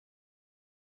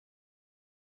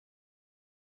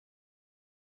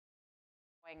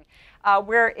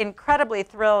We're incredibly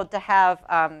thrilled to have,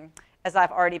 as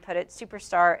I've already put it,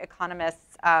 superstar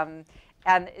economists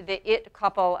and the it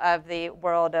couple of the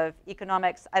world of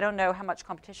economics. I don't know how much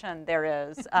competition there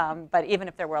is, but even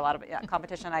if there were a lot of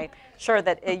competition, I'm sure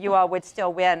that you all would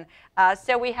still win.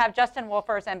 So we have Justin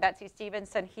Wolfers and Betsy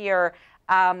Stevenson here.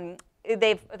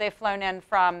 They've flown in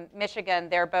from Michigan.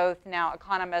 They're both now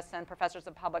economists and professors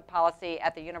of public policy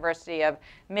at the University of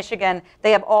Michigan.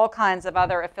 They have all kinds of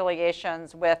other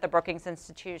affiliations with the Brookings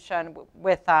Institution,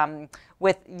 with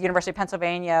University of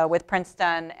Pennsylvania, with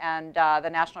Princeton, and the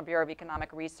National Bureau of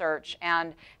Economic Research,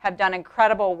 and have done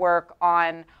incredible work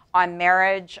on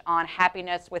marriage, on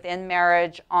happiness within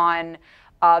marriage, on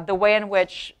the way in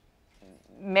which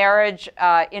marriage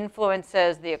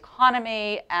influences the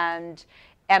economy, and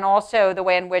also the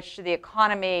way in which the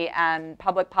economy and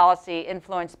public policy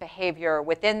influence behavior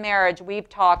within marriage. We've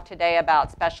talked today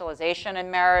about specialization in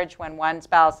marriage, when one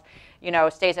spouse,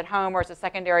 stays at home or is a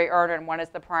secondary earner and one is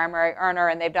the primary earner,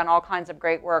 and they've done all kinds of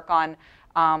great work on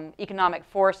economic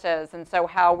forces, and so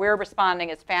how we're responding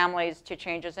as families to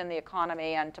changes in the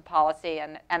economy and to policy,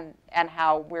 and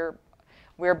how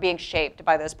we're being shaped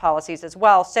by those policies as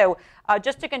well. So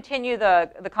just to continue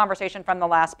the conversation from the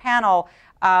last panel,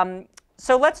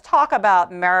 so let's talk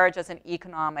about marriage as an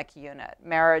economic unit,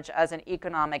 marriage as an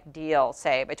economic deal,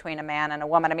 say, between a man and a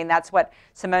woman. I mean, that's what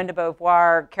Simone de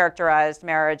Beauvoir characterized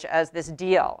marriage as, this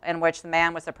deal in which the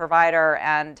man was a provider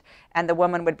and the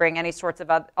woman would bring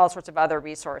all sorts of other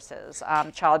resources,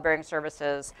 childbearing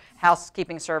services,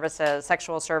 housekeeping services,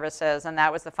 sexual services, and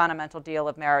that was the fundamental deal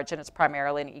of marriage, and it's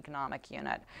primarily an economic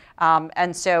unit.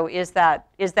 And so is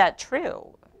that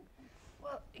true?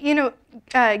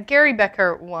 Gary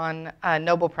Becker won a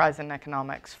Nobel Prize in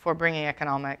economics for bringing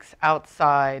economics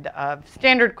outside of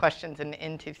standard questions and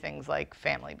into things like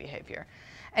family behavior.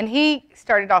 And he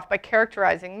started off by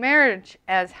characterizing marriage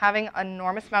as having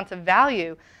enormous amounts of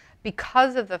value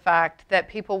because of the fact that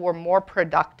people were more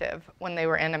productive when they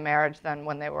were in a marriage than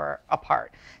when they were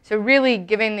apart. So really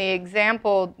giving the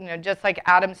example, just like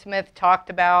Adam Smith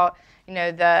talked about,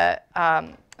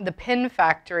 the pin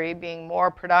factory being more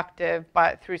productive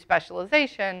through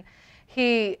specialization,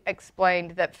 he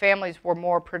explained that families were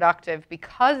more productive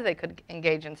because they could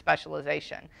engage in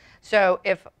specialization. So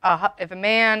if a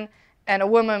man and a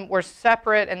woman were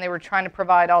separate and they were trying to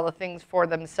provide all the things for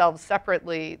themselves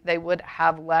separately, they would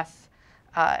have less.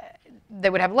 They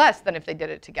would have less than if they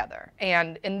did it together.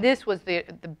 And this was the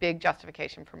big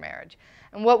justification for marriage.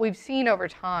 And what we've seen over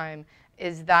time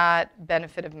is that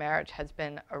benefit of marriage has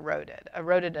been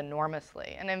eroded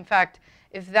enormously. And in fact,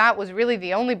 if that was really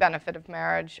the only benefit of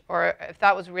marriage, or if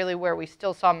that was really where we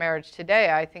still saw marriage today,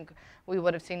 I think we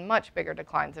would have seen much bigger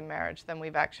declines in marriage than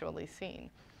we've actually seen.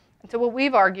 And so what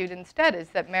we've argued instead is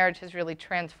that marriage has really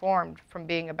transformed from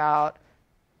being about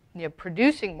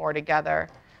producing more together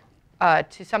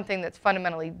to something that's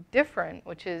fundamentally different,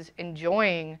 which is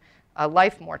enjoying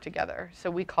life more together.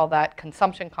 So we call that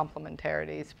consumption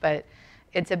complementarities, but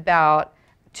it's about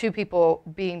two people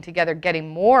being together, getting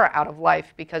more out of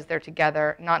life because they're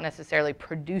together, not necessarily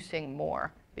producing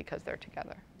more because they're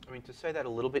together. I mean, to say that a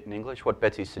little bit in English, what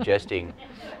Betsy's suggesting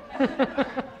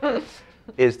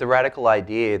is the radical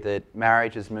idea that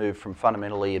marriage has moved from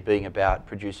fundamentally being about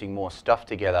producing more stuff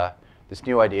together. This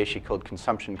new idea she called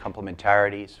consumption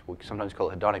complementarities, we sometimes call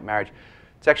it hedonic marriage.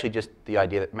 It's actually just the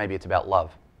idea that maybe it's about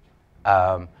love.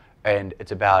 And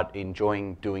it's about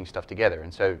enjoying doing stuff together.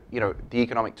 And so, the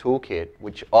economic toolkit,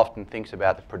 which often thinks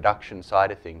about the production side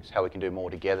of things, how we can do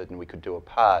more together than we could do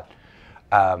apart,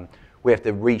 we have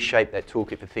to reshape that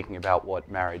toolkit for thinking about what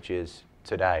marriage is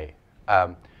today.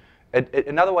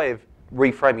 Another way of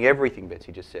reframing everything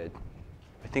Betsy just said,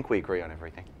 I think we agree on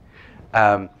everything,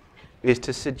 is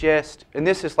to suggest, and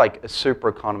this is like a super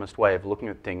economist way of looking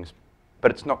at things,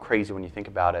 but it's not crazy when you think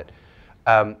about it.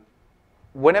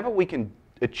 Whenever we can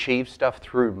achieve stuff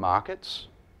through markets,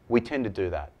 we tend to do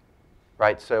that,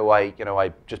 right? So I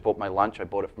just bought my lunch. I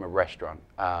bought it from a restaurant.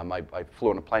 I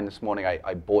flew on a plane this morning.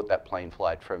 I bought that plane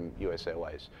flight from US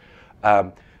Airways.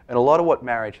 And a lot of what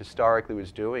marriage historically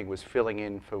was doing was filling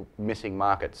in for missing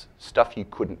markets, stuff you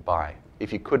couldn't buy.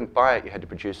 If you couldn't buy it, you had to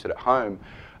produce it at home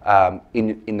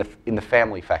in the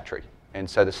family factory. And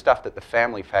so the stuff that the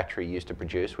family factory used to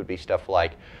produce would be stuff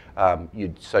like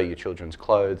you'd sew your children's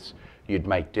clothes, you'd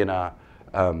make dinner.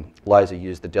 Liza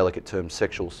used the delicate term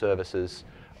sexual services.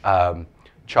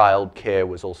 Child care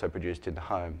was also produced in the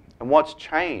home. And what's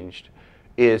changed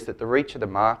is that the reach of the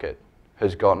market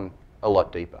has gone a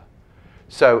lot deeper.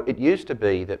 So it used to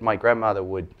be that my grandmother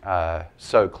would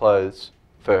sew clothes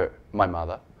for my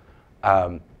mother.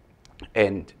 So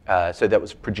that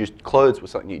was produced, clothes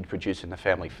was something you'd produce in the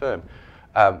family firm.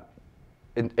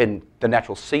 And the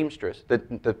natural seamstress, the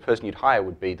person you'd hire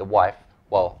would be the wife,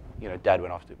 while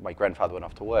my grandfather went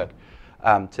off to work.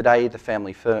 Today,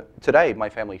 my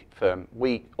family firm,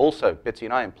 we also, Betsy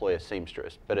and I, employ a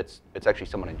seamstress, but it's actually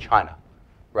someone in China,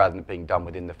 rather than it being done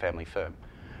within the family firm.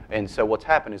 And so what's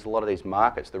happened is a lot of these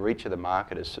markets, the reach of the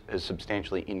market has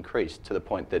substantially increased to the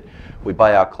point that we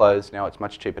buy our clothes now, it's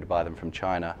much cheaper to buy them from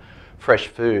China. Fresh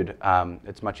food,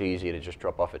 it's much easier to just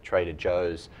drop off at Trader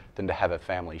Joe's than to have a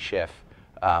family chef,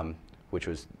 which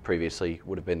was previously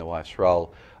would have been the wife's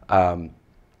role.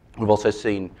 We've also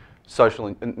seen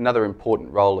another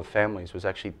important role of families was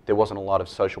actually there wasn't a lot of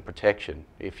social protection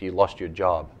if you lost your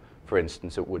job. For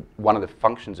instance, one of the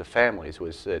functions of families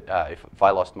was that if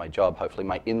I lost my job, hopefully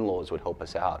my in-laws would help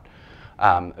us out.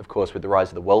 Of course, with the rise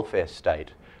of the welfare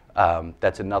state,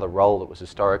 that's another role that was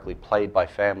historically played by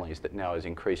families that now is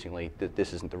increasingly,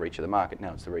 this isn't the reach of the market,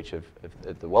 now it's the reach of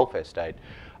the welfare state,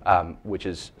 which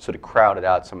has sort of crowded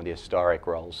out some of the historic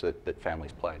roles that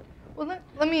families played. Well,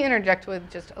 let me interject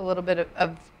with just a little bit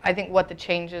of I think, what the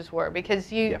changes were.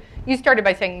 Because you started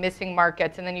by saying missing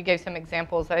markets, and then you gave some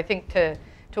examples that I think to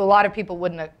a lot of people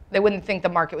they wouldn't think the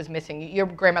market was missing. Your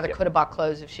grandmother could have bought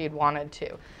clothes if she had wanted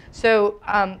to. So,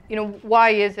 why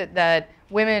is it that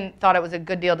women thought it was a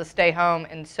good deal to stay home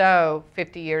and sew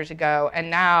 50 years ago, and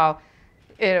now,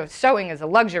 sewing is a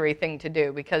luxury thing to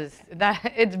do because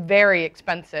it's very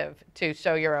expensive to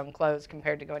sew your own clothes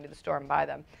compared to going to the store and buy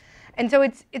them. And so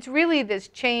it's really this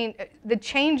change. The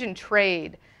change in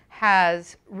trade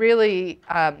has really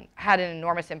had an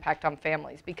enormous impact on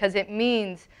families because it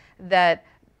means that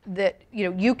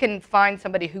you can find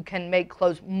somebody who can make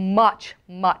clothes much,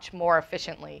 much more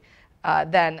efficiently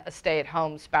than a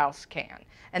stay-at-home spouse can.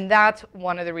 And that's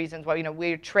one of the reasons why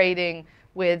we're trading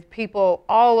with people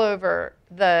all over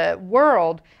the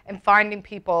world and finding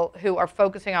people who are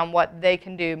focusing on what they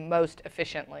can do most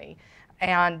efficiently.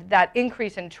 And that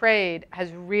increase in trade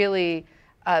has really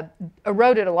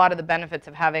eroded a lot of the benefits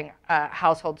of having a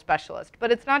household specialist.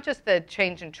 But it's not just the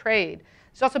change in trade.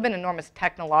 There's also been enormous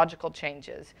technological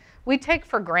changes. We take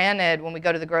for granted when we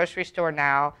go to the grocery store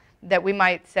now that we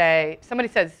might say, somebody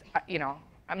says,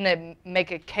 I'm going to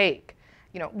make a cake.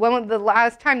 When the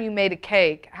last time you made a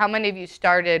cake, how many of you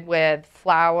started with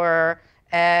flour,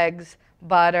 eggs,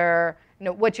 butter?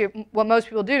 What most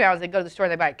people do now is they go to the store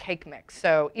and they buy a cake mix.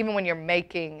 So even when you're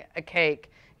making a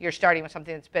cake, you're starting with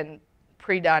something that's been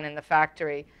pre-done in the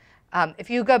factory. If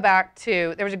you go back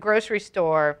to, there was a grocery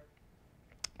store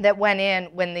that went in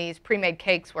when these pre-made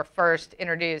cakes were first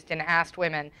introduced and asked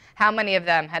women how many of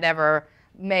them had ever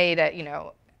made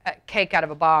a cake out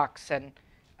of a box, and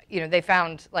they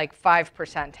found like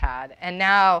 5% had. And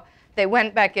now they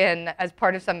went back in as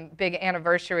part of some big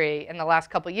anniversary in the last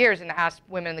couple of years and asked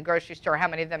women in the grocery store how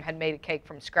many of them had made a cake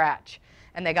from scratch.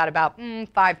 And they got about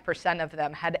 5% of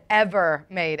them had ever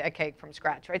made a cake from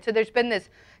scratch, right? So there's been this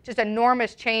just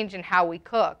enormous change in how we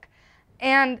cook.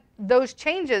 And those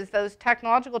changes, those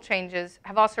technological changes,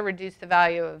 have also reduced the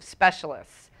value of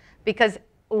specialists because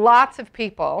lots of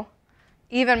people,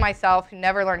 even myself who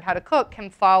never learned how to cook, can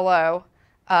follow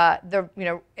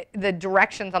the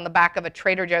directions on the back of a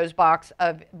Trader Joe's box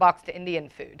to Indian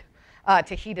food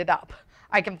to heat it up.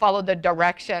 I can follow the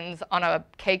directions on a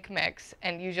cake mix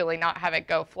and usually not have it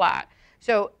go flat.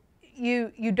 So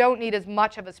you don't need as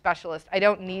much of a specialist. I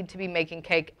don't need to be making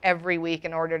cake every week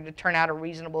in order to turn out a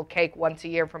reasonable cake once a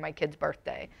year for my kid's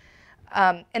birthday.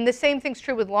 And the same thing's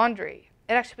true with laundry.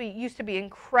 It actually used to be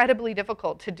incredibly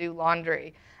difficult to do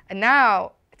laundry. And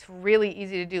now it's really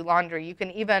easy to do laundry. You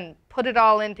can even put it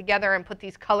all in together and put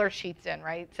these color sheets in,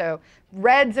 right? So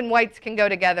reds and whites can go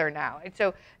together now. And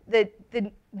so the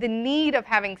need of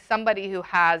having somebody who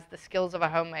has the skills of a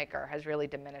homemaker has really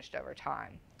diminished over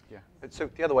time. Yeah. So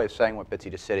the other way of saying what Betsy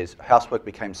just said is housework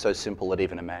became so simple that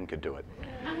even a man could do it.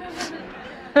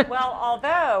 Well,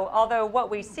 although what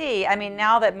we see,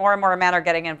 now that more and more men are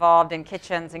getting involved in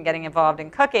kitchens and getting involved in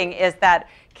cooking, is that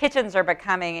kitchens are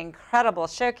becoming incredible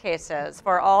showcases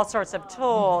for all sorts of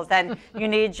tools, and you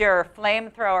need your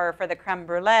flamethrower for the creme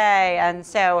brulee, and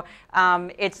so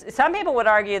some people would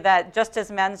argue that just as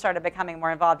men started becoming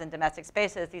more involved in domestic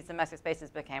spaces, these domestic spaces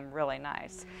became really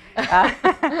nice.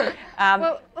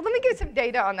 Well, let me give some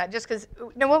data on that, just because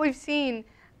what we've seen.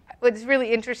 What's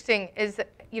really interesting is that,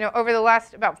 over the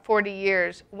last about 40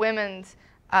 years, women's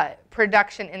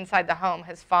production inside the home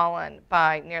has fallen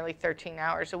by nearly 13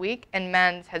 hours a week, and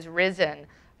men's has risen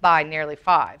by nearly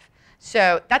 5.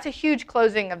 So that's a huge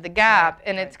closing of the gap,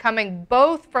 and it's coming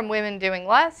both from women doing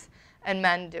less and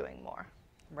men doing more.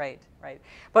 Right, right.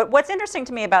 But what's interesting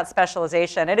to me about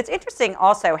specialization, and it's interesting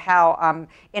also how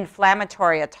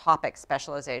inflammatory a topic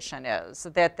specialization is,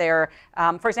 that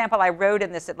for example, I wrote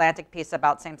in this Atlantic piece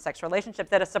about same-sex relationships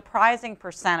that a surprising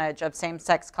percentage of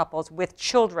same-sex couples with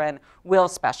children will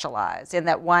specialize, in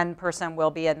that one person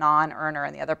will be a non-earner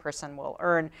and the other person will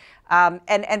earn.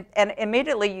 And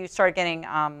immediately you start getting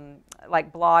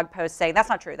like blog posts saying, that's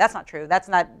not true,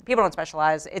 people don't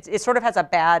specialize. It sort of has a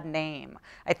bad name,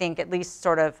 I think, at least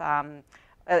sort of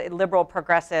liberal,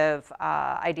 progressive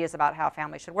ideas about how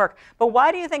families should work. But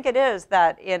why do you think it is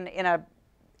that in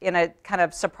a kind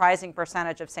of surprising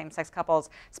percentage of same-sex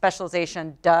couples,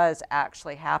 specialization does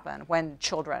actually happen when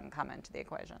children come into the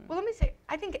equation? Well, let me say,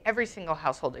 I think every single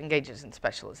household engages in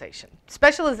specialization.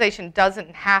 Specialization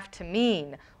doesn't have to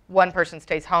mean one person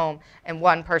stays home and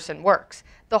one person works.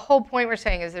 The whole point we're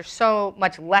saying is there's so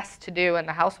much less to do in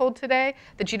the household today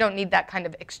that you don't need that kind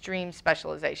of extreme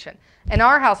specialization. In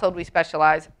our household, we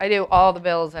specialize. I do all the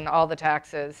bills and all the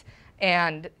taxes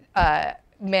and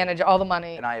manage all the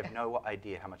money. And I have no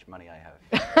idea how much money I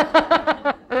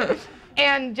have.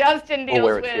 And Justin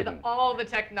deals with hidden. all the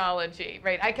technology,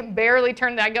 right? I can barely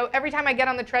turn that. Every time I get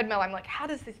on the treadmill, I'm like, how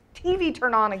does this TV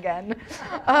turn on again?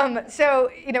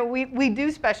 So, you know, we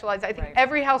do specialize. I think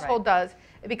every household does.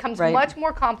 It becomes much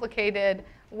more complicated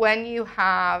when you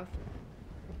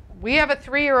we have a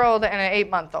 3-year-old and an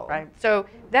 8-month-old. Right. So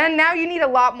then now you need a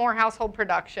lot more household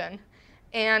production.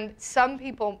 And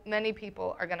many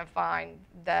people are going to find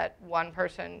that one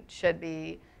person should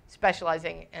be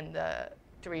specializing in the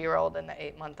 3-year-old and the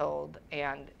 8-month-old,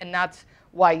 and that's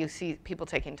why you see people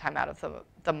taking time out of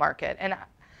the market. And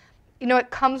you know, it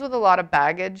comes with a lot of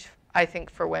baggage, I think,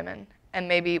 for women. And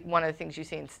maybe one of the things you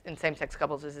see in same-sex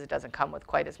couples is it doesn't come with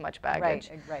quite as much baggage.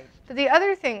 Right. But the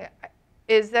other thing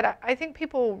is that I think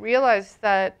people realize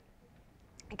that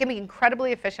it can be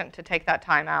incredibly efficient to take that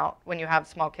time out when you have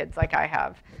small kids like I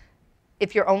have,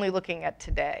 if you're only looking at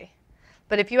today.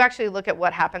 But if you actually look at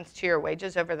what happens to your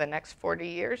wages over the next 40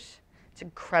 years, it's an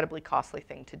incredibly costly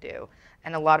thing to do.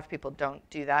 And a lot of people don't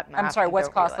do that math. I'm sorry, what's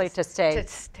costly to stay?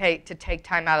 To take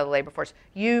time out of the labor force.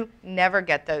 You never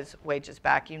get those wages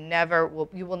back. You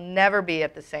will never be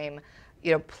at the same,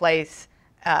 you know, place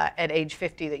at age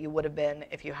 50 that you would have been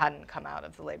if you hadn't come out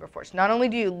of the labor force. Not only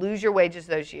do you lose your wages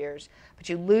those years, but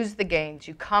you lose the gains.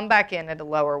 You come back in at a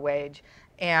lower wage,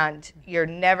 and you're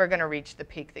never going to reach the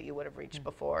peak that you would have reached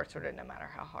before, sort of no matter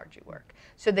how hard you work.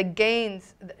 So the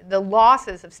gains, the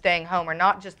losses of staying home are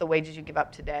not just the wages you give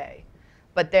up today,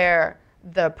 but they're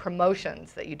the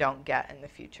promotions that you don't get in the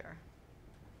future.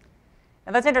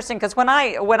 And that's interesting, because when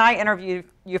I interviewed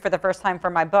you for the first time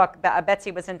for my book,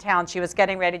 Betsy was in town. She was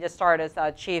getting ready to start as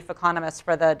chief economist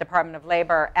for the Department of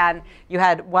Labor, and you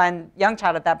had one young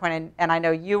child at that point, and I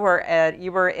know you were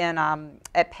in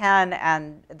at Penn,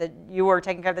 and you were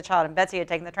taking care of the child, and Betsy had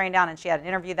taken the train down, and she had an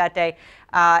interview that day,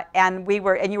 and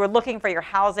you were looking for your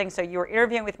housing, so you were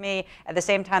interviewing with me at the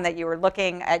same time that you were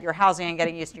looking at your housing and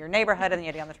getting used to your neighborhood, and then you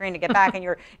had to get on the train to get back, and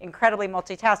you're incredibly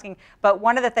multitasking. But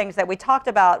one of the things that we talked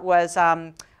about was,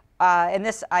 and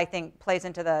this, I think, plays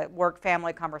into the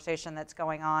work-family conversation that's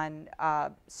going on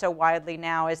so widely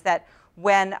now, is that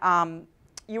when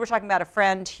you were talking about a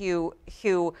friend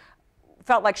who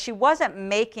felt like she wasn't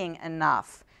making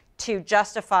enough to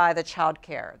justify the child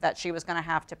care that she was going to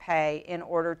have to pay in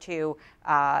order to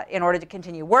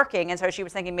continue working, and so she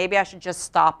was thinking, maybe I should just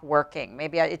stop working.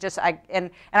 Maybe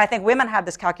and I think women have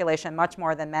this calculation much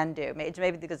more than men do.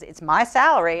 Maybe because it's my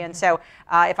salary, and so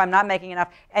if I'm not making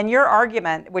enough. And your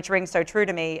argument, which rings so true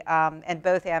to me, and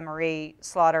both Anne-Marie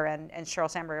Slaughter and Sheryl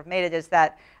Sandberg have made it, is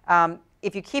that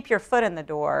if you keep your foot in the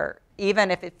door,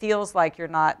 even if it feels like you're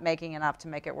not making enough to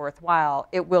make it worthwhile,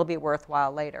 it will be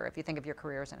worthwhile later if you think of your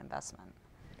career as an investment.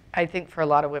 I think for a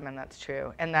lot of women that's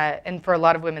true, and for a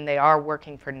lot of women they are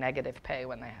working for negative pay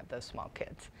when they have those small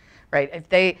kids, right? If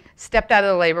they stepped out of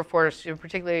the labor force,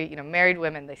 particularly married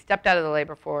women, they stepped out of the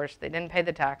labor force, they didn't pay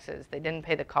the taxes, they didn't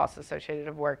pay the costs associated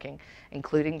with working,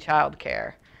 including child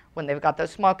care. When they've got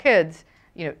those small kids,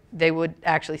 they would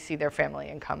actually see their family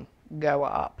income go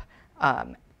up,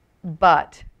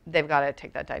 but they've got to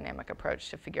take that dynamic approach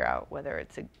to figure out whether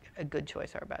it's a good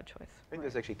choice or a bad choice. I think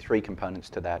there's actually 3 components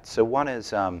to that. So one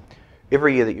is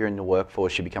every year that you're in the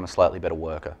workforce, you become a slightly better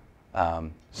worker.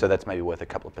 So that's maybe worth a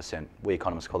couple of %. We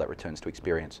economists call that returns to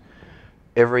experience.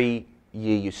 Every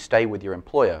year you stay with your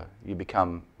employer, you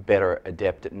become better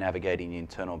adept at navigating the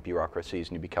internal bureaucracies,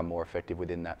 and you become more effective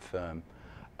within that firm.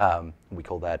 We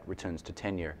call that returns to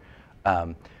tenure.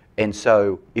 And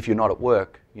so if you're not at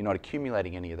work, you're not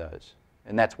accumulating any of those.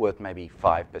 And that's worth maybe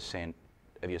 5%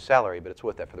 of your salary, but it's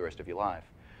worth that for the rest of your life.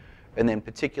 And then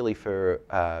particularly for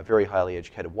very highly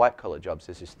educated white-collar jobs,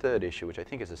 there's this third issue, which I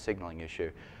think is a signaling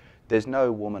issue. There's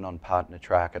no woman on partner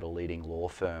track at a leading law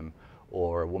firm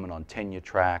or a woman on tenure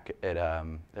track at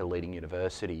a leading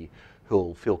university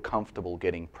who'll feel comfortable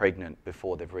getting pregnant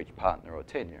before they've reached partner or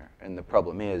tenure. And the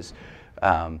problem is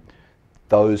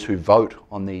those who vote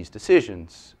on these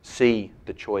decisions see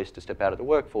the choice to step out of the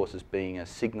workforce as being a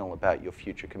signal about your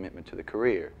future commitment to the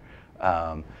career.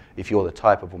 If you're the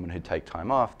type of woman who'd take time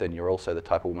off, then you're also the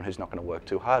type of woman who's not going to work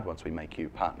too hard once we make you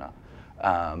partner.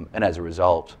 And as a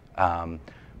result,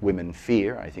 women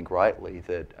fear, I think rightly,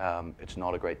 that it's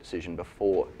not a great decision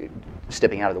before,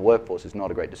 stepping out of the workforce is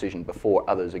not a great decision before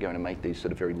others are going to make these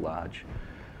sort of very large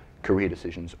career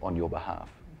decisions on your behalf.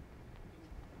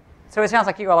 So it sounds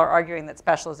like you all are arguing that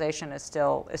specialization is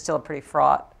still a pretty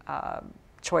fraught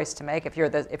choice to make if you're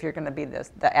going to be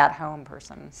the at-home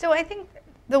person. So I think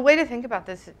the way to think about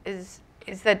this is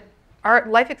that our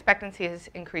life expectancy has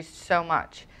increased so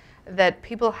much that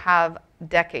people have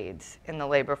decades in the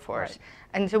labor force. Right.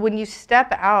 And so when you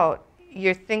step out,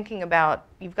 you've got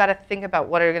to think about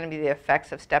what are going to be the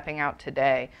effects of stepping out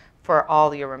today for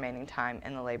all your remaining time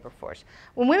in the labor force.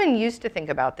 When women used to think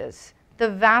about this, the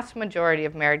vast majority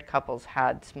of married couples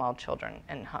had small children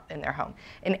in their home.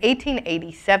 In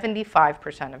 1880,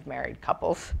 75% of married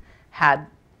couples had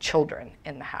children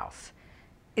in the house.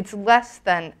 It's less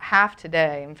than half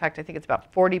today. In fact, I think it's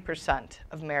about 40%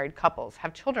 of married couples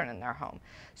have children in their home.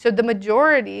 So the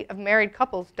majority of married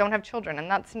couples don't have children,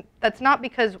 and that's not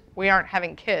because we aren't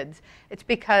having kids. It's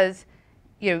because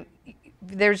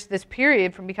there's this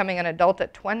period from becoming an adult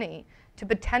at 20 to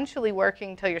potentially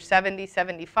working till you're 70,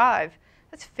 75.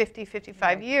 That's 50, 55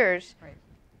 right. years. Right.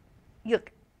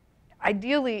 Look,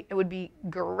 ideally, it would be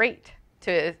great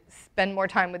to spend more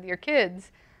time with your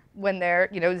kids when they're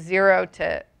 0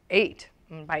 to 8.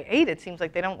 And by 8, it seems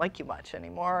like they don't like you much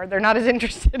anymore. Or they're not as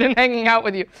interested in hanging out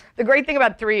with you. The great thing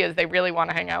about 3 is they really want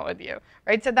to hang out with you,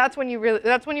 right? So that's when you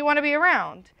want to be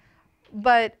around.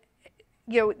 But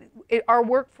our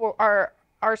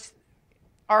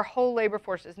whole labor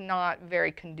force is not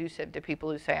very conducive to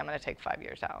people who say, I'm going to take 5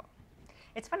 years out.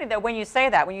 It's funny that when you say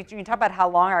that, when you talk about how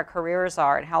long our careers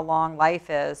are and how long life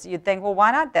is, you'd think, well, why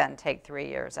not then take 3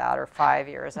 years out or 5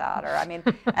 years out? Or I mean,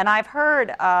 and I've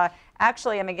heard,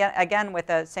 actually, again with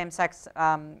the same-sex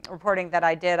reporting that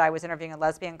I did, I was interviewing a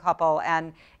lesbian couple,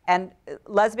 and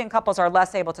lesbian couples are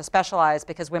less able to specialize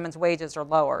because women's wages are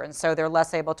lower, and so they're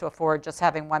less able to afford just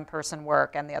having one person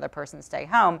work and the other person stay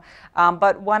home.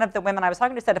 But one of the women I was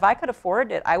talking to said, if I could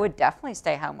afford it, I would definitely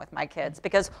stay home with my kids,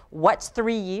 because what's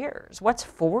 3 years? What's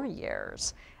 4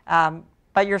 years?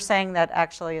 But you're saying that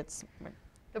actually it's...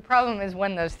 The problem is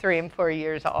when those 3 and 4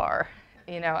 years are.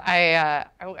 I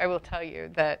will tell you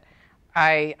that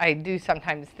I do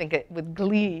sometimes think it with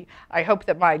glee. I hope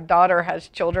that my daughter has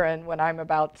children when I'm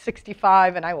about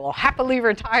 65 and I will happily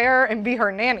retire and be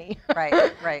her nanny.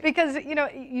 Right, right. Because,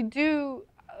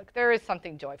 there is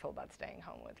something joyful about staying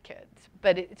home with kids.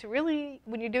 But it's really,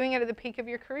 when you're doing it at the peak of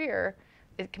your career,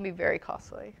 it can be very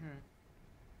costly.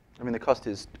 I mean, the cost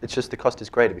is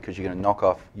greater because you're going to knock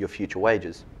off your future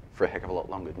wages for a heck of a lot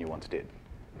longer than you once did.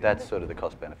 That's sort of the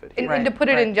cost benefit here. And to put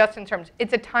it in just in terms,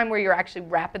 it's a time where you're actually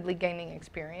rapidly gaining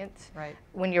experience. Right.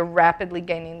 When you're rapidly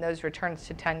gaining those returns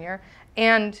to tenure.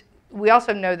 And we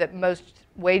also know that most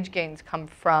wage gains come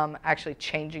from actually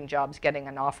changing jobs, getting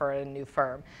an offer at a new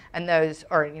firm, and those,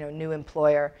 or new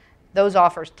employer. Those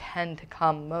offers tend to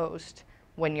come most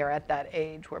when you're at that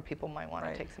age where people might want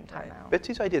to take some time out.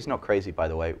 Betsy's idea is not crazy, by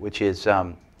the way, which is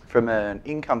from an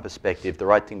income perspective, the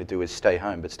right thing to do is stay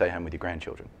home, but stay home with your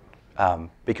grandchildren.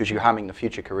 Because you're harming the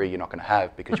future career you're not going to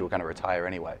have because you're going to retire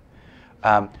anyway.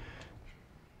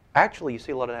 Actually, you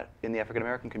see a lot of that in the African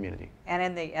American community.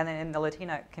 And in the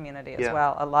Latino community as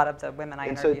well. A lot of the women I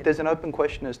interviewed. And so there's an open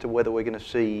question as to whether we're going to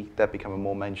see that become a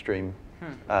more mainstream,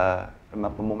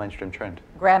 trend.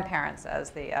 Grandparents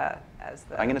as the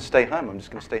I'm going to stay home. I'm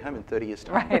just going to stay home in 30 years'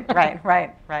 time.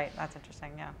 Right. That's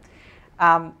interesting.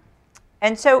 Yeah.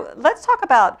 And so let's talk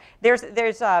about, there's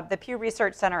the Pew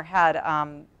Research Center had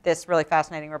this really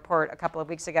fascinating report a couple of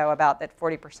weeks ago about that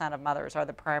 40% of mothers are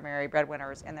the primary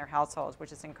breadwinners in their households,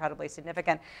 which is incredibly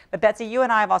significant. But Betsy, you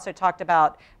and I have also talked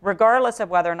about, regardless of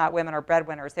whether or not women are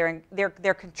breadwinners,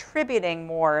 they're contributing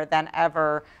more than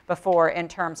ever before in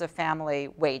terms of family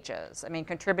wages. I mean,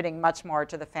 contributing much more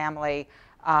to the family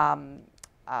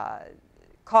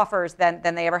coffers than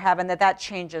they ever have, and that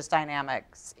changes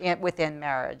dynamics within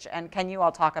marriage. And can you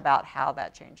all talk about how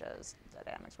that changes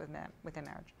dynamics within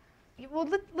marriage? Well,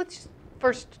 let's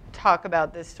first talk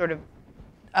about this sort of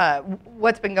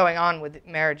what's been going on with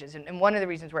marriages. And one of the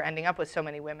reasons we're ending up with so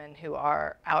many women who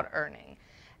are out earning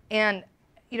And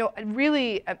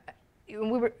really,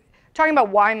 we were talking about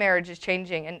why marriage is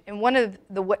changing, and one of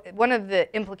the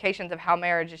implications of how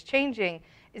marriage is changing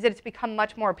is that it's become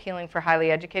much more appealing for highly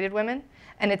educated women,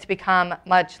 and it's become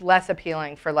much less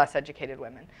appealing for less educated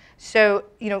women. So,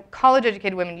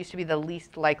 college-educated women used to be the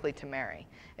least likely to marry.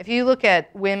 If you look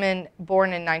at women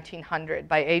born in 1900,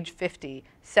 by age 50,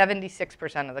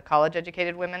 76% of the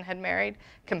college-educated women had married,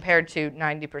 compared to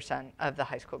 90% of the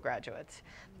high school graduates.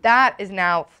 That is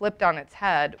now flipped on its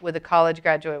head with the college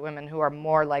graduate women who are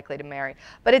more likely to marry.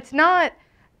 But it's not,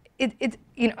 you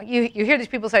hear these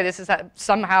people say this is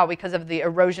somehow because of the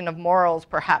erosion of morals,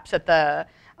 perhaps,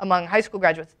 among high school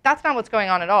graduates. That's not what's going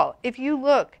on at all. If you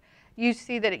look, you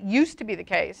see that it used to be the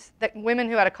case that women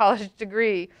who had a college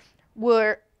degree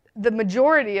were the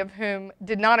majority of whom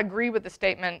did not agree with the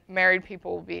statement married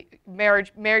people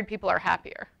are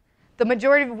happier. The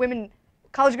majority of women,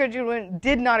 college graduate women,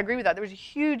 did not agree with that. There was a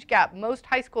huge gap. Most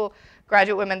high school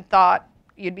graduate women thought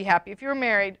you'd be happy if you were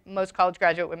married. Most college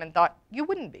graduate women thought you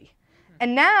wouldn't be.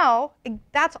 And now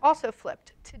that's also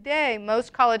flipped. Today,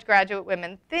 most college graduate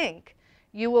women think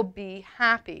you will be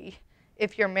happy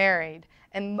if you're married,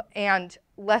 and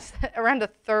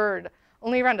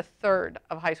only around a third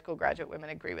of high school graduate women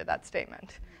agree with that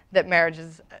statement, that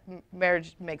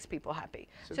marriage makes people happy.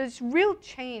 So it's real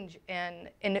change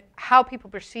in how people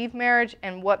perceive marriage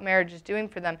and what marriage is doing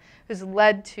for them has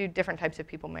led to different types of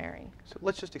people marrying. So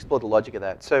let's just explore the logic of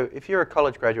that. So if you're a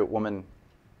college graduate woman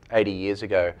 80 years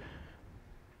ago,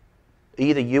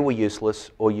 either you were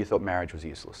useless or you thought marriage was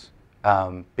useless.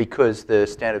 Because the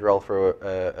standard role for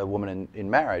a woman in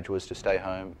marriage was to stay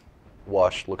home,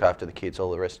 wash, look after the kids,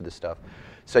 all the rest of this stuff.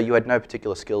 So you had no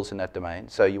particular skills in that domain,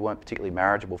 so you weren't particularly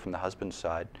marriageable from the husband's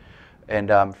side. And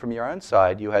from your own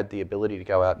side, you had the ability to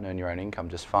go out and earn your own income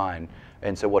just fine.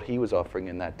 And so what he was offering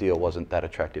in that deal wasn't that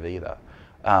attractive either.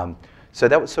 So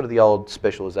that was sort of the old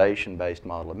specialization-based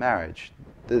model of marriage.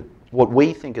 What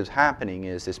we think is happening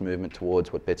is this movement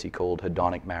towards what Betsy called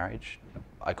hedonic marriage,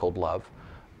 I called love.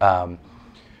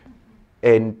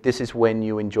 And this is when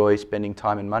you enjoy spending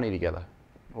time and money together.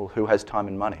 Well, who has time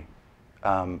and money?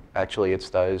 Actually, it's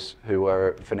those who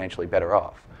are financially better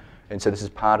off. And so this is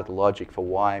part of the logic for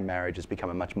why marriage has become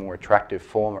a much more attractive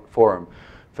forum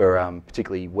for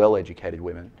particularly well-educated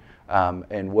women.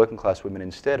 And working class women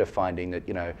instead are finding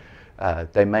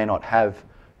that they may not have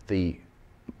the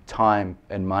time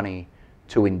and money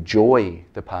to enjoy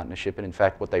the partnership, and in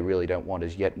fact what they really don't want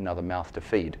is yet another mouth to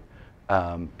feed.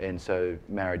 And so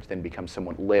marriage then becomes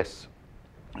somewhat less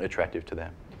attractive to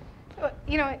them.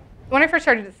 When I first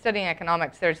started studying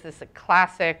economics, there's this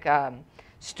classic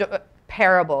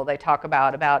parable they talk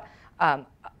about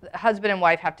husband and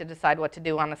wife have to decide what to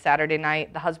do on a Saturday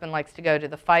night. The husband likes to go to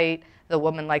the fight, the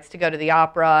woman likes to go to the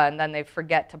opera, and then they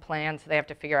forget to plan, so they have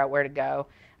to figure out where to go.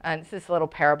 And it's this little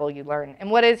parable you learn. And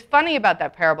what is funny about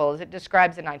that parable is it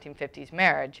describes the 1950s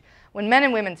marriage. When men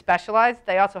and women specialized,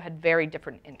 they also had very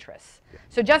different interests. Yeah.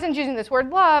 So Justin's using this word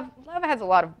love. Love has a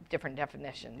lot of different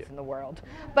definitions in the world.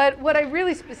 But what I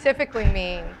really specifically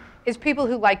mean is people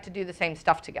who like to do the same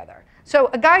stuff together. So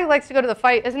a guy who likes to go to the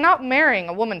fight is not marrying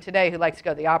a woman today who likes to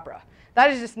go to the opera. That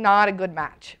is just not a good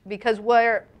match, because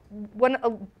when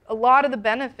a lot of the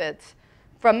benefits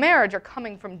from marriage are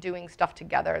coming from doing stuff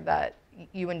together that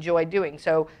you enjoy doing.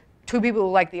 So two people who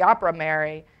like the opera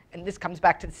marry, and this comes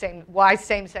back to why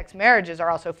same-sex marriages are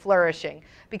also flourishing.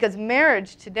 Because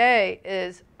marriage today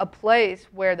is a place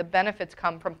where the benefits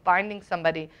come from finding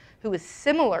somebody who is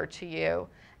similar to you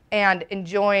and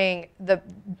enjoying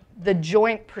the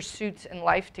joint pursuits in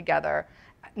life together,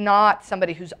 not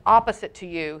somebody who's opposite to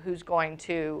you, who's going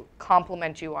to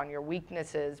complement you on your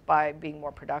weaknesses by being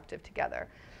more productive together.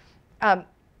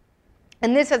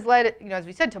 And this has led, as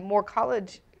we said, to more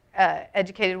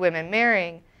college-educated women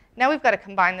marrying. Now we've got to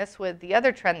combine this with the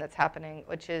other trend that's happening,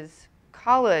 which is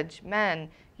college men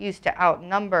used to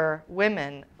outnumber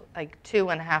women like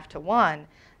 2.5 to 1,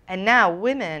 and now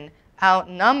women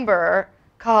outnumber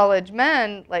college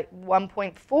men like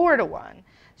 1.4 to 1.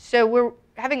 So we're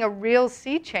having a real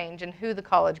sea change in who the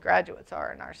college graduates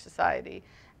are in our society.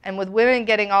 And with women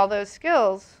getting all those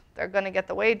skills, they're going to get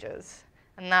the wages.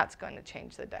 And that's going to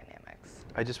change the dynamics.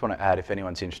 I just want to add, if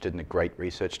anyone's interested in a great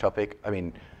research topic, I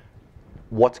mean,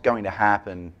 what's going to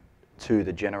happen to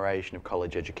the generation of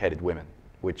college-educated women,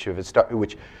 which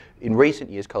in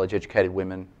recent years, college-educated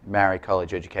women marry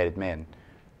college-educated men.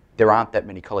 There aren't that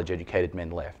many college-educated men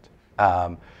left.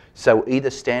 So either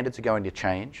standards are going to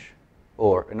change,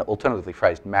 or alternatively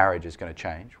phrased, marriage is going to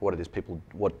change, what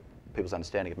people's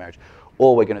understanding of marriage,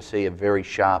 or we're going to see a very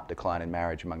sharp decline in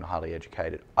marriage among the highly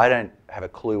educated. I don't have a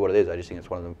clue what it is. I just think it's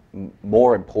one of the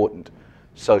more important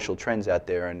social trends out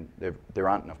there, and there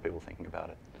aren't enough people thinking about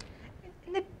it.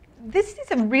 This is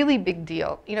a really big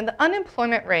deal. You know, the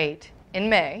unemployment rate in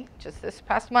May, just this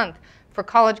past month, for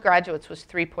college graduates was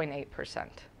 3.8%.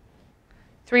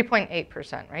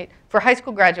 3.8%, right? For high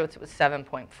school graduates, it was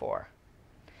 7.4%.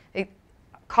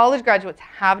 College graduates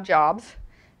have jobs,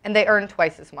 and they earn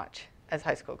twice as much as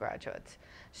high school graduates.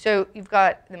 So you've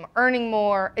got them earning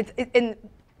more, and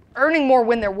earning more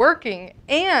when they're working,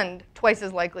 and twice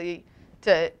as likely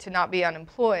to not be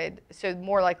unemployed, so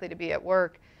more likely to be at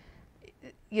work.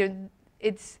 You know,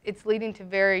 it's leading to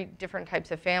very different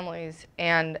types of families,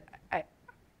 and I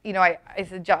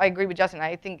agree with Justin.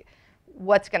 I think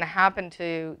what's going to happen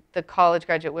to the college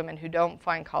graduate women who don't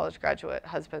find college graduate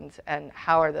husbands, and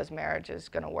how are those marriages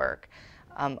going to work?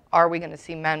 Are we going to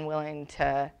see men willing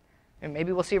to, and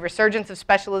maybe we'll see a resurgence of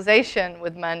specialization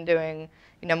with men doing,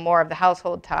 you know, more of the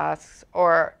household tasks,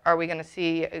 or are we going to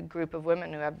see a group of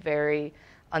women who have very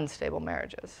unstable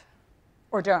marriages?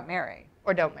 Or don't marry.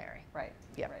 Or don't marry. Right.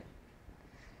 Yeah. Right.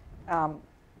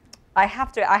 I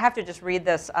have to just read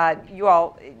this. You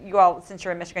all, since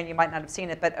you're in Michigan, you might not have seen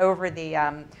it, but over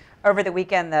the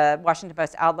weekend, the Washington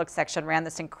Post Outlook section ran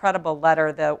this incredible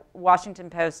letter. The Washington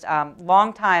Post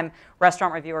longtime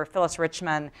restaurant reviewer Phyllis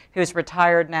Richmond, who's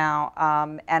retired now,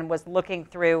 and was looking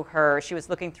through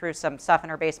some stuff in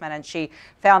her basement, and she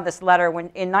found this letter in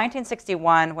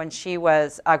 1961 when she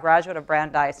was a graduate of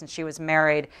Brandeis and she was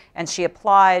married, and she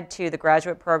applied to the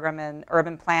graduate program in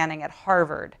urban planning at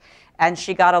Harvard. And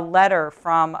she got a letter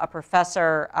from a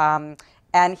professor,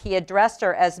 and he addressed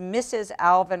her as Mrs.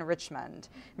 Alvin Richmond,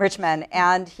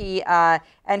 and he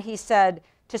said,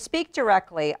 "To speak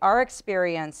directly, our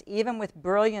experience, even with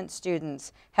brilliant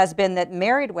students, has been that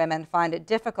married women find it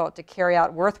difficult to carry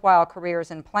out worthwhile careers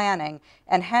in planning,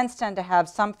 and hence tend to have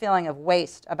some feeling of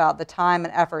waste about the time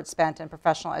and effort spent in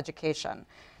professional education.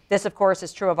 This, of course,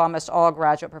 is true of almost all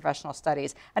graduate professional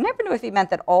studies." I never knew if he meant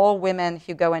that all women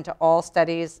who go into all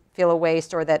studies feel a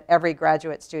waste, or that every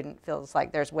graduate student feels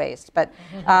like there's waste. But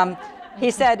he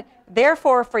said,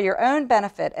 "Therefore, for your own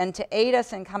benefit and to aid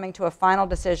us in coming to a final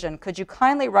decision, could you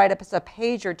kindly write us a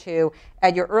page or two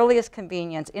at your earliest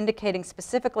convenience, indicating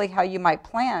specifically how you might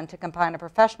plan to combine a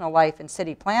professional life in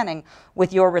city planning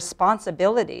with your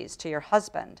responsibilities to your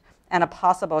husband and a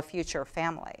possible future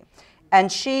family?" And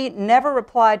she never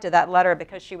replied to that letter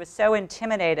because she was so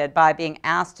intimidated by being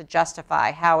asked to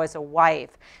justify how, as a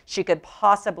wife, she could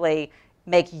possibly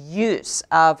make use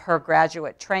of her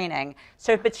graduate training.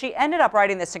 But she ended up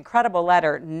writing this incredible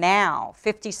letter now,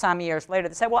 50-some years later,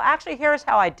 that said, well, actually, here's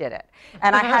how I did it.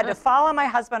 And I had to follow my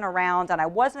husband around, and I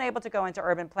wasn't able to go into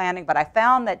urban planning, but I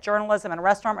found that journalism and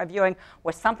restaurant reviewing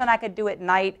was something I could do at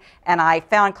night, and I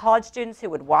found college students who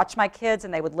would watch my kids,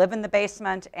 and they would live in the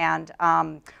basement and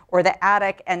or the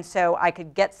attic, and so I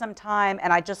could get some time,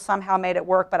 and I just somehow made it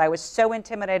work. But I was so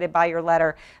intimidated by your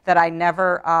letter that I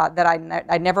never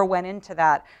went into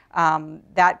that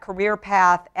career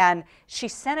path. And she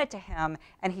sent it to him,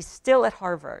 and he's still at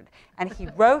Harvard. And he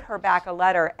wrote her back a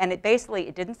letter, and it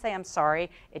didn't say I'm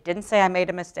sorry. It didn't say I made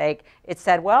a mistake. It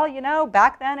said, well, you know,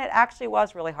 back then it actually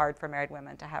was really hard for married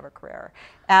women to have a career.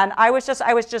 And I was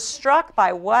just struck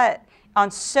by what, on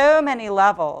so many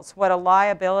levels, what a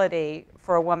liability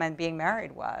for a woman being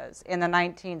married was in the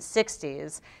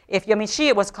 1960s.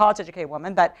 She was a college-educated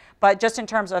woman, but just in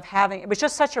terms of it was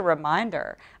just such a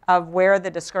reminder of where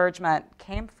the discouragement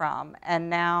came from. And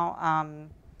now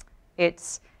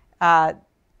it's, just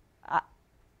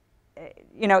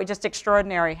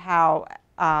extraordinary how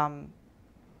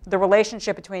the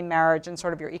relationship between marriage and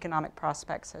sort of your economic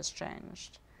prospects has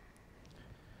changed.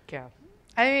 Yeah.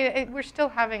 I mean, we're still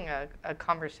having a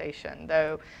conversation,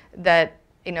 though, that,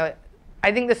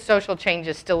 I think the social change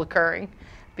is still occurring,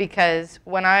 because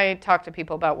when I talk to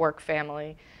people about work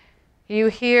family, you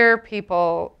hear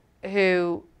people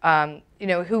who,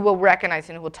 who will recognize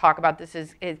and who will talk about this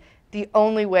is the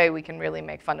only way we can really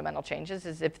make fundamental changes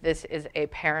is if this is a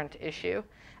parent issue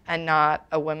and not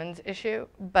a women's issue.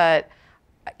 But,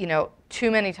 too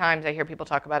many times I hear people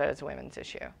talk about it as a women's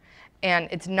issue. And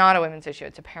it's not a women's issue,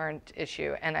 it's a parent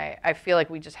issue. And I feel like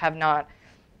we just have not,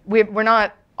 we're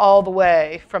not all the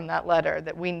way from that letter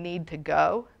that we need to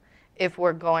go if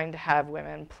we're going to have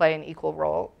women play an equal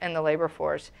role in the labor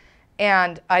force.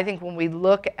 And I think when we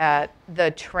look at the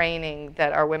training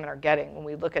that our women are getting, when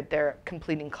we look at their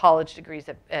completing college degrees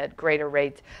at greater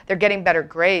rates, they're getting better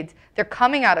grades, they're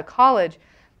coming out of college.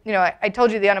 I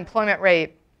told you the unemployment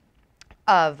rate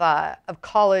of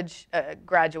college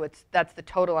graduates. That's the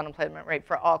total unemployment rate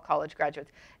for all college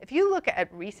graduates. If you look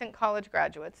at recent college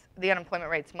graduates, the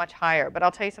unemployment rate's much higher. But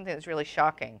I'll tell you something that's really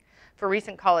shocking. For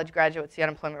recent college graduates, the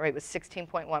unemployment rate was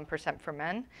 16.1% for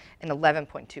men and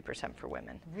 11.2% for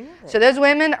women. Really? So those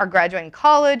women are graduating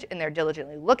college and they're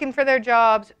diligently looking for their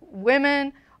jobs.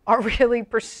 Women are really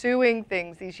pursuing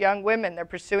things. These young women, they're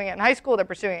pursuing it in high school, they're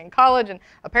pursuing it in college, and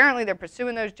apparently they're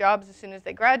pursuing those jobs as soon as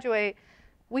they graduate.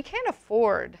 We can't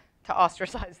afford to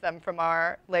ostracize them from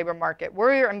our labor market.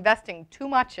 We're investing too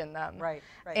much in them. Right,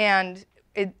 right. And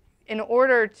in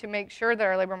order to make sure that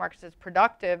our labor market is as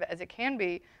productive as it can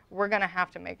be, we're going to have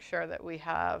to make sure that we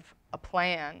have a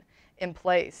plan in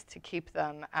place to keep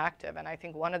them active. And I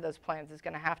think one of those plans is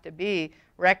going to have to be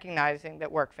recognizing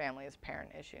that work-family is a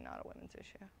parent issue, not a women's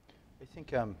issue. I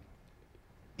think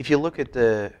if you look at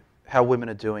how women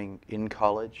are doing in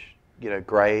college,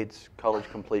 grades, college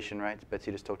completion rates,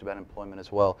 Betsy just talked about employment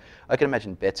as well. I can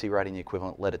imagine Betsy writing the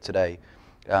equivalent letter today.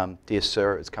 Dear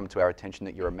sir, it's come to our attention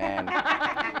that you're a man.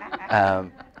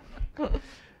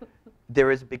 There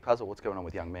is a big puzzle what's going on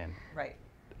with young men. Right.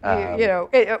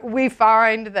 We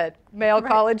find that male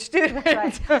college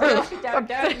students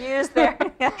don't use their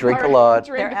drink a lot,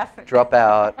 their drop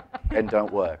out, and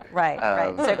don't work. Right,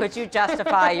 right. So could you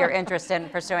justify your interest in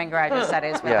pursuing graduate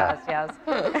studies with us? Yes.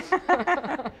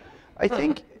 I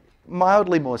think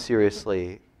mildly more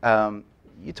seriously,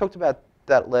 you talked about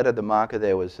that letter. The marker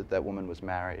there was that woman was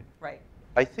married. Right.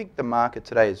 I think the marker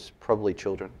today is probably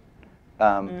children.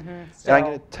 And So, I'm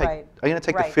going to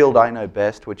take the field I know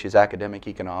best, which is academic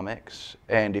economics.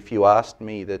 And if you asked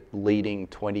me the leading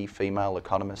 20 female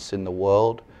economists in the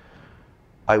world,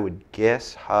 I would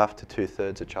guess half to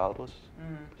 2/3 are childless.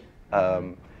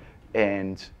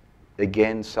 And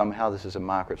again, somehow this is a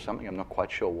marker of something. I'm not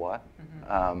quite sure what.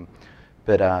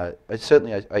 But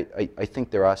certainly I think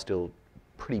there are still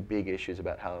pretty big issues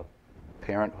about how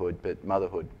parenthood, but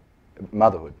motherhood,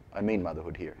 I mean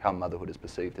motherhood here, how motherhood is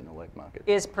perceived in the labor market.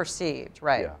 Is perceived,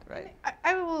 right, Yeah. right.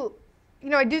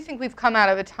 I do think we've come out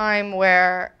of a time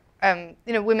where,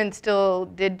 women still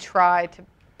did try to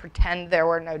pretend there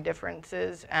were no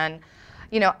differences. And,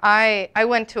 I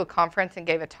went to a conference and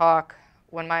gave a talk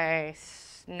when my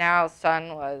now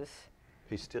son was...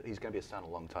 He's going to be a son a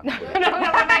long time.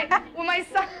 When my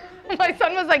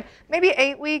son was like maybe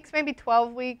 8 weeks, maybe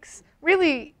 12 weeks,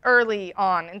 really early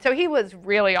on. And so he was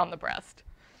really on the breast.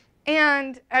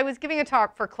 And I was giving a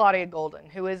talk for Claudia Golden,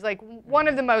 who is like one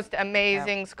of the most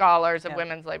amazing scholars of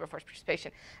women's labor force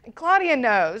participation. And Claudia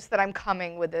knows that I'm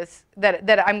coming with this,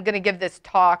 that I'm going to give this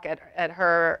talk at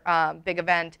her big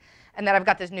event, and that I've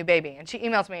got this new baby. And she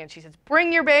emails me and she says,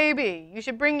 bring your baby. You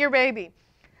should bring your baby.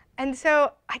 And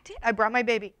so I did. I brought my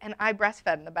baby, and I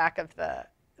breastfed in the back of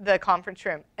the conference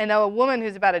room. And a woman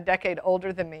who's about a decade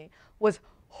older than me was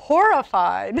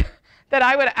horrified that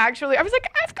I was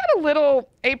like, I've got a little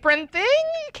apron thing.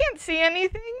 You can't see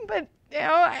anything, but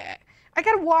I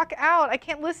got to walk out. I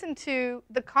can't listen to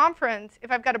the conference if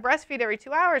I've got to breastfeed every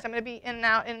 2 hours. I'm going to be in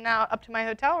and out up to my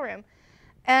hotel room.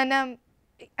 And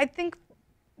I think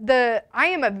I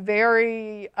am a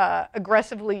very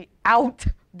aggressively out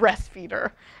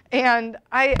breastfeeder, and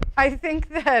I think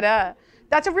that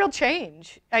that's a real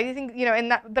change. I think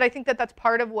but I think that that's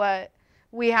part of what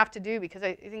we have to do, because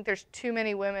I think there's too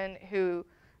many women who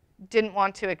didn't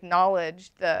want to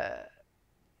acknowledge I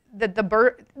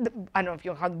don't know if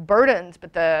you'll call them burdens,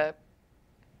 but the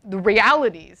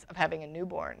realities of having a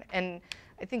newborn. And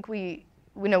I think we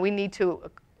need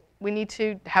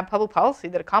to have public policy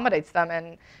that accommodates them.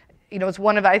 And it's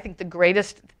one of, I think, the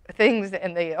greatest things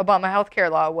in the Obama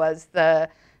healthcare law was the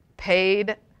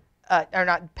paid, or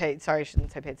not paid, sorry, I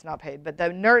shouldn't say paid, it's not paid, but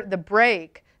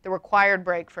the required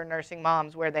break for nursing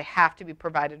moms, where they have to be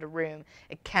provided a room.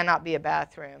 It cannot be a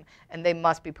bathroom, and they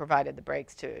must be provided the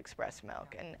breaks to express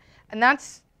milk. And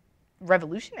that's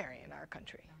revolutionary in our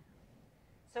country.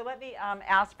 So let me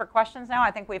ask for questions now. I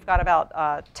think we've got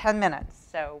about 10 minutes,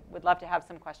 so we'd love to have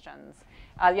some questions.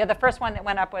 The first one that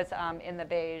went up was in the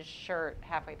beige shirt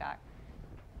halfway back.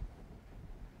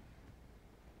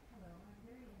 Hello, I'm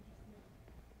very interested.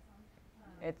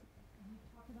 You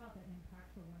talked about the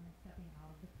impact for women stepping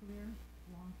out of the career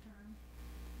long term.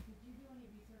 Did you do any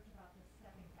research about the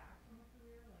stepping back from a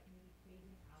career, like maybe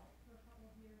phasing out for a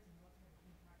couple of years, and what sort of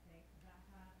impact that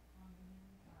had on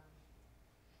women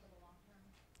for the long term?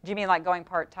 Do you mean like going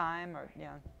part-time or,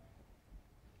 yeah?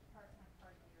 Part-time,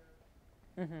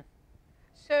 part-year.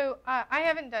 So I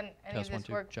haven't done any of this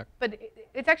work, but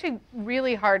it's actually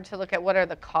really hard to look at what are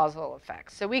the causal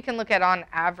effects. So we can look at, on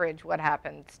average, what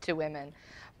happens to women.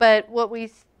 But what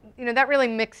that really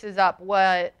mixes up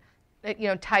what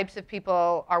types of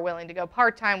people are willing to go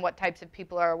part-time, what types of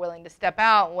people are willing to step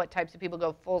out, and what types of people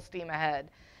go full steam ahead.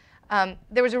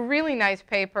 There was a really nice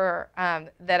paper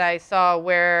that I saw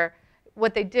where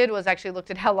what they did was actually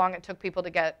looked at how long it took people to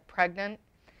get pregnant,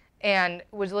 and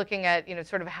was looking at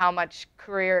sort of how much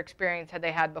career experience had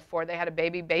they had before they had a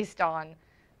baby, based on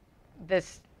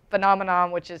this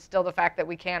phenomenon, which is still the fact that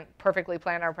we can't perfectly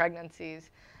plan our pregnancies,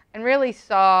 and really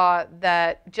saw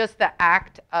that just the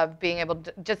act of being able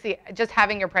to just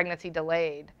having your pregnancy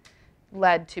delayed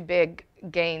led to big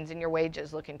gains in your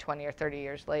wages looking 20 or 30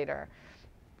 years later.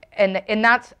 And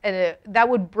that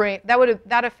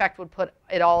effect would put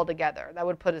it all together. That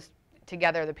would put us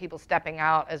together, the people stepping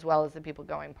out as well as the people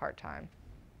going part-time.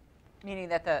 Meaning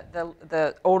that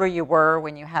the older you were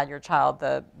when you had your child,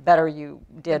 the better you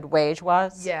did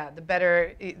wage-wise? Yeah, the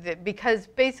better, because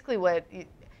basically when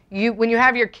you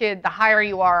have your kid, the higher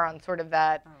you are on sort of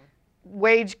that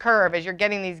wage curve, as you're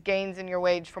getting these gains in your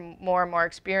wage from more and more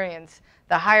experience,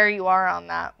 the higher you are on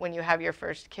that when you have your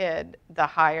first kid, the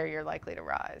higher you're likely to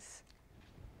rise.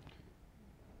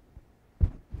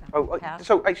 I just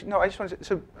wanted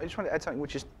to add something,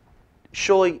 which is,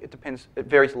 surely it depends. It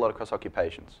varies a lot across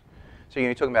occupations. So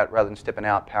you're talking about, rather than stepping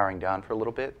out, powering down for a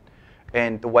little bit,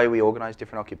 and the way we organise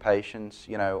different occupations.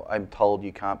 I'm told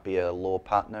you can't be a law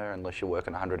partner unless you're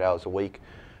working 100 hours a week,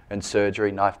 and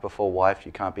surgery, knife before wife,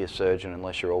 you can't be a surgeon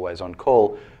unless you're always on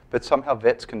call. But somehow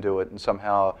vets can do it, and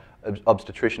somehow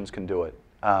obstetricians can do it.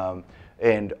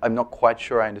 And I'm not quite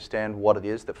sure I understand what it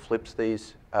is that flips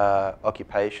these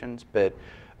occupations, but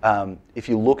if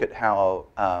you look at how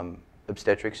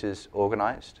obstetrics is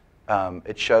organised,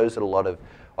 it shows that a lot of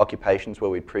occupations where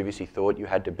we previously thought you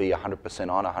had to be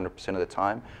 100% on 100% of the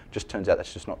time, just turns out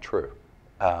that's just not true.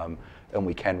 And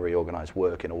we can reorganise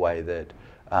work in a way that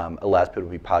allows people to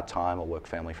be part-time or work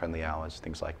family-friendly hours,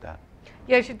 things like that.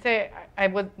 Yeah, I should say, I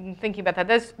was thinking about that.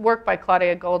 There's work by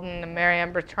Claudia Golden and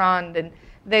Marianne Bertrand, and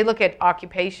they look at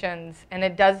occupations, and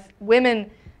women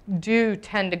do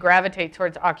tend to gravitate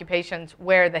towards occupations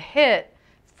where the hit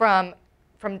from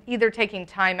either taking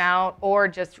time out or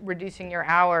just reducing your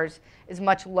hours is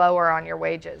much lower on your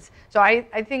wages. So I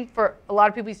think for a lot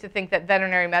of people used to think that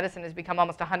veterinary medicine has become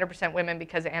almost 100% women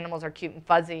because animals are cute and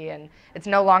fuzzy, and it's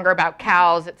no longer about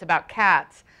cows, it's about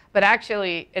cats. But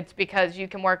actually, it's because you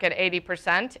can work at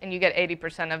 80% and you get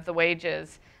 80% of the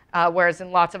wages, whereas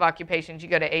in lots of occupations, you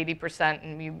go to 80%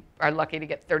 and you are lucky to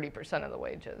get 30% of the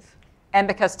wages. And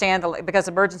because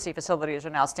emergency facilities are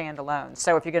now standalone.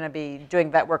 So if you're going to be doing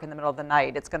vet work in the middle of the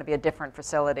night, it's going to be a different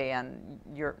facility, and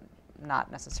you're not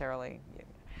necessarily.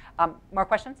 More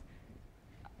questions?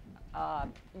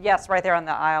 Yes, right there on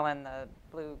the aisle in the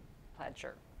blue plaid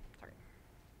shirt. Sorry.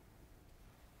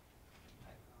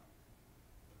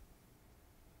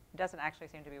 It doesn't actually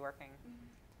seem to be working.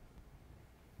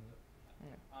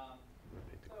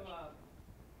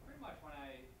 Pretty much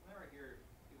whenever I hear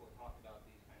people talk about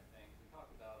these kind of things, we talk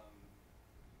about them,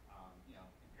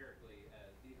 empirically as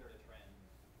these are the trends,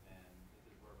 and this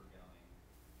is where we're going,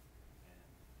 and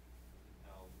this is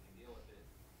how we can deal with it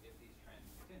if these trends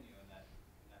continue in that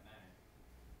manner.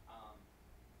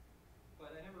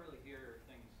 But I never really hear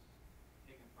things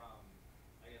taken from,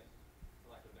 I guess,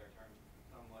 for lack of a better term,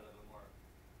 somewhat of a more,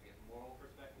 moral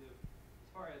perspective. As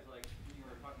far as when you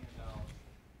were talking about,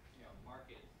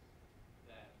 markets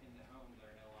that in the home that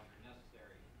are no longer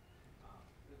necessary,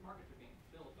 those markets are being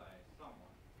filled by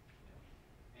someone,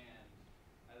 and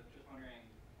I was just wondering.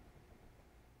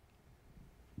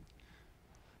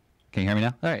 Can you hear me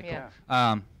now? All right. Yeah.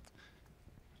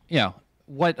 Cool.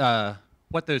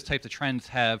 What those types of trends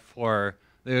have for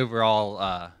the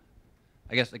overall,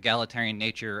 egalitarian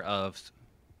nature of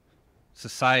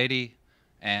society,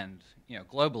 and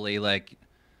globally,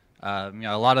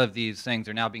 a lot of these things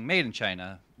are now being made in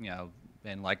China,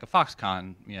 in like a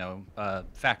Foxconn,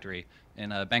 factory,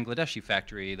 in a Bangladeshi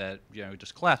factory that,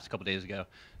 just collapsed a couple days ago.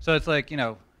 So it's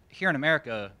here in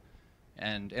America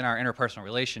and in our interpersonal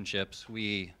relationships,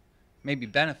 we may be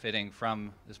benefiting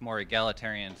from this more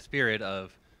egalitarian spirit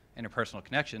of interpersonal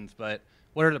connections, but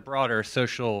what are the broader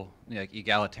social,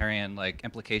 egalitarian,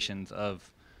 implications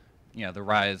of, the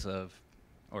rise of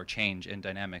or change in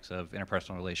dynamics of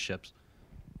interpersonal relationships?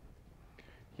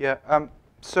 Yeah,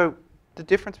 so the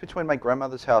difference between my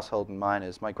grandmother's household and mine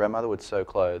is my grandmother would sew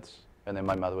clothes, and then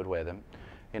my mother would wear them.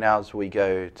 In ours, we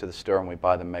go to the store and we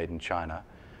buy them made in China.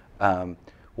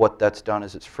 What that's done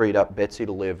is it's freed up Betsy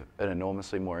to live an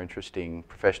enormously more interesting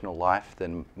professional life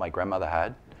than my grandmother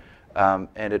had.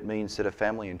 And it means that a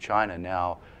family in China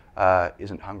now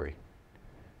isn't hungry.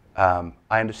 I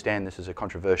understand this is a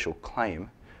controversial claim,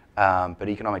 But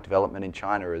economic development in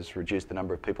China has reduced the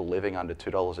number of people living under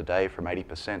 $2 a day from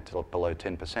 80% to below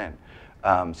 10%.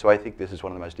 So I think this is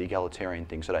one of the most egalitarian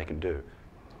things that I can do.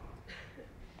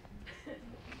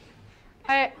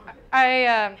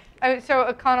 So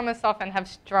economists often have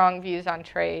strong views on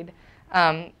trade.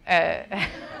 The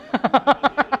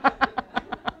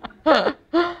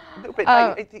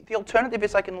alternative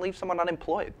is I can leave someone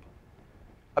unemployed.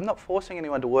 I'm not forcing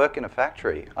anyone to work in a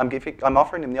factory. I'm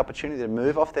offering them the opportunity to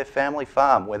move off their family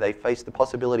farm where they face the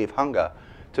possibility of hunger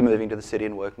to moving to the city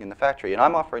and working in the factory. And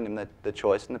I'm offering them the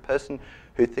choice, and the person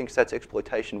who thinks that's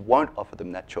exploitation won't offer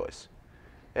them that choice.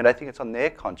 And I think it's on their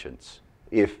conscience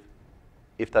if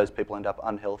those people end up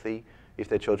unhealthy, if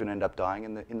their children end up dying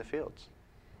in the fields.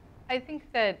 I think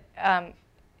that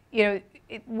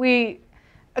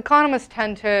economists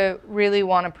tend to really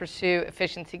want to pursue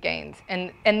efficiency gains,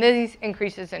 and these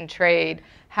increases in trade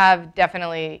have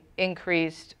definitely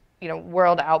increased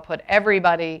world output.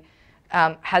 Everybody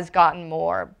has gotten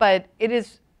more, but it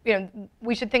is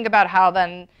we should think about how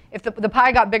then if the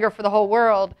pie got bigger for the whole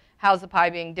world, how's the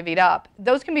pie being divvied up?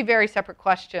 Those can be very separate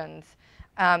questions,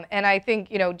 and I think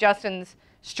Justin's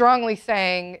strongly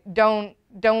saying don't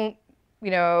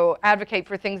advocate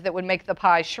for things that would make the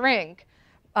pie shrink.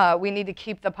 We need to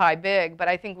keep the pie big, but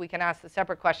I think we can ask the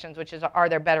separate questions, which is, are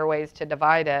there better ways to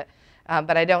divide it?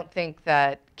 But I don't think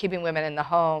that keeping women in the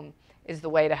home is the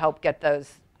way to help get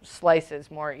those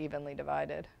slices more evenly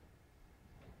divided.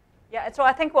 Yeah, and so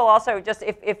I think we'll also just,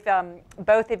 if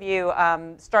both of you,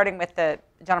 starting with the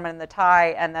gentleman in the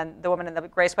tie and then the woman in the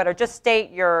gray sweater, just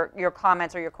state your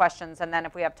comments or your questions, and then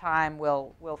if we have time,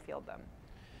 we'll field them.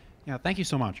 Yeah, thank you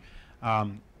so much.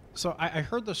 So I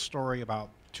heard this story about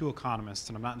two economists,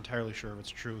 and I'm not entirely sure if it's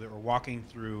true, that were walking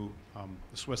through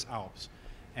the Swiss Alps,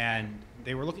 and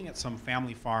they were looking at some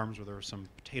family farms where there were some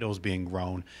potatoes being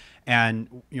grown, and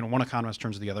one economist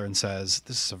turns to the other and says,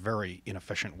 "This is a very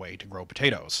inefficient way to grow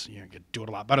potatoes. You could do it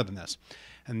a lot better than this."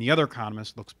 And the other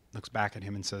economist looks back at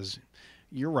him and says,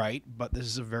 "You're right, but this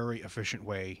is a very efficient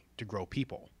way to grow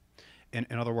people." In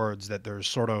other words, that there's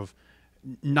sort of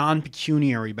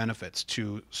non-pecuniary benefits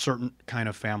to certain kind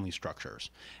of family structures.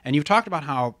 And you've talked about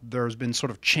how there's been sort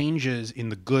of changes in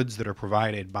the goods that are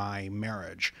provided by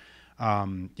marriage,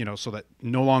 so that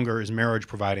no longer is marriage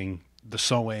providing the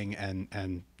sewing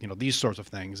and these sorts of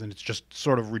things, and it's just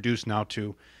sort of reduced now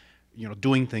to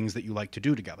doing things that you like to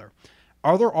do together.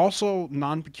 Are there also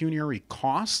non-pecuniary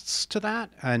costs to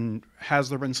that, and has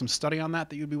there been some study on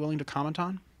that you'd be willing to comment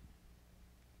on?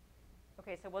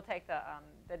 Okay, so we'll take the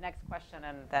next question,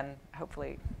 and then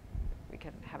hopefully we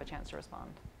can have a chance to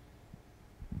respond.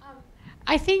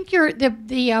 I think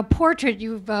the portrait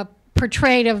you've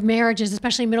portrayed of marriages,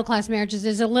 especially middle-class marriages,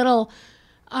 is a little,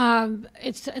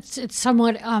 it's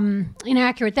somewhat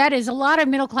inaccurate. That is, a lot of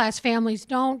middle-class families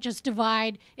don't just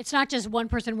divide. It's not just one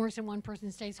person works and one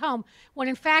person stays home. What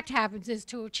in fact happens is,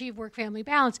 to achieve work-family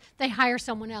balance, they hire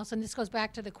someone else. And this goes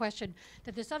back to the question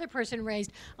that this other person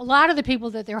raised. A lot of the people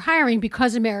that they're hiring,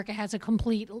 because America has a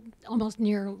almost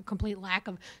near complete lack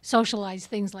of socialized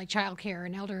things like child care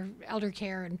and elder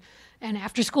care and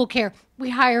after-school care, we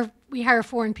hire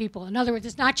foreign people. In other words,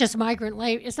 it's not just migrant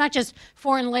labor. It's not just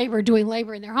foreign labor doing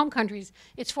labor in their home countries.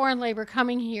 It's foreign labor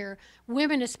coming here,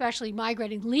 women especially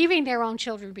migrating, leaving their own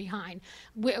children behind,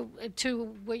 with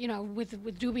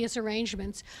dubious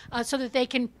arrangements, so that they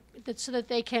can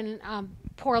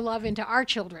pour love into our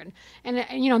children.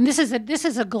 And this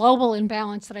is a global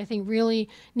imbalance that I think really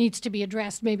needs to be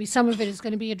addressed. Maybe some of it is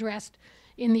going to be addressed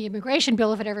in the immigration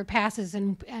bill if it ever passes,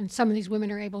 and some of these women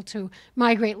are able to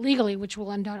migrate legally, which will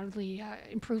undoubtedly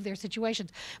improve their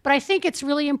situations. But I think it's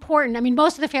really important. I mean,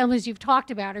 most of the families you've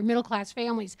talked about are middle-class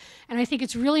families, and I think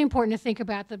it's really important to think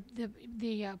about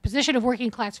the position of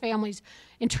working-class families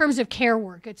in terms of care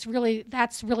work.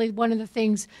 That's really one of the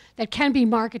things that can be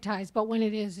marketized, but when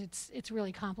it is, it's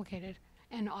really complicated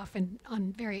and often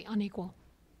very unequal.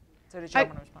 So did you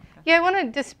want to respond? Yeah, I want to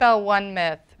dispel one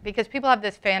myth, because people have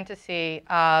this fantasy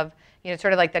of,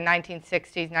 sort of like the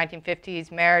 1960s, 1950s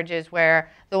marriages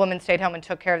where the woman stayed home and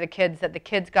took care of the kids, that the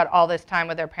kids got all this time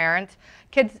with their parents.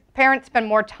 Parents spend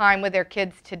more time with their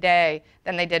kids today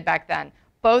than they did back then,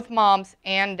 both moms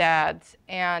and dads.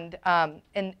 And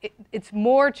it's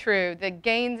more true. The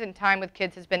gains in time with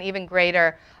kids has been even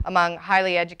greater among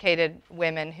highly educated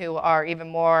women who are even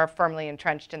more firmly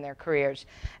entrenched in their careers.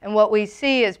 And what we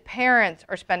see is parents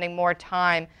are spending more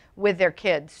time with their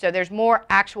kids. So there's more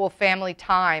actual family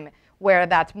time where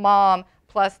that's mom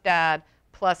plus dad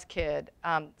plus kid.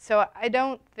 So I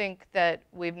don't think that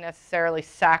we've necessarily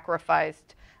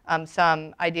sacrificed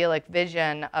some idyllic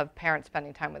vision of parents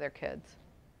spending time with their kids.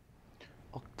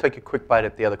 I'll take a quick bite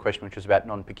at the other question, which was about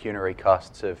non-pecuniary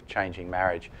costs of changing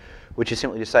marriage, which is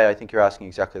simply to say I think you're asking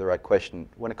exactly the right question.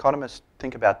 When economists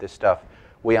think about this stuff,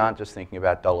 we aren't just thinking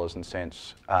about dollars and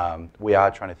cents. We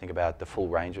are trying to think about the full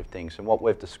range of things. And what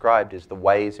we've described is the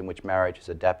ways in which marriage has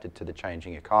adapted to the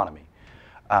changing economy.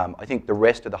 I think the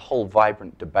rest of the whole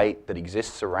vibrant debate that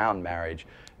exists around marriage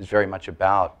is very much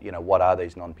about, what are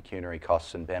these non-pecuniary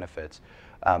costs and benefits.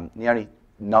 The only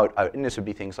note, and this would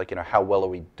be things like, how well are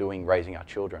we doing raising our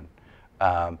children?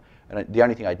 And the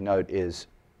only thing I'd note is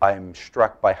I'm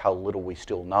struck by how little we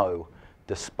still know,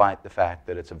 despite the fact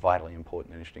that it's a vitally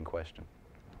important and interesting question.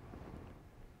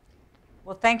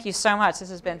 Well, thank you so much.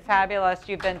 This has been fabulous.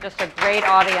 You've been just a great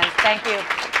audience. Thank you.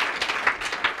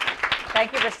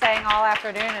 Thank you for staying all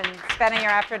afternoon and spending your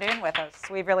afternoon with us.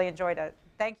 We've really enjoyed it.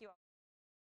 Thank you.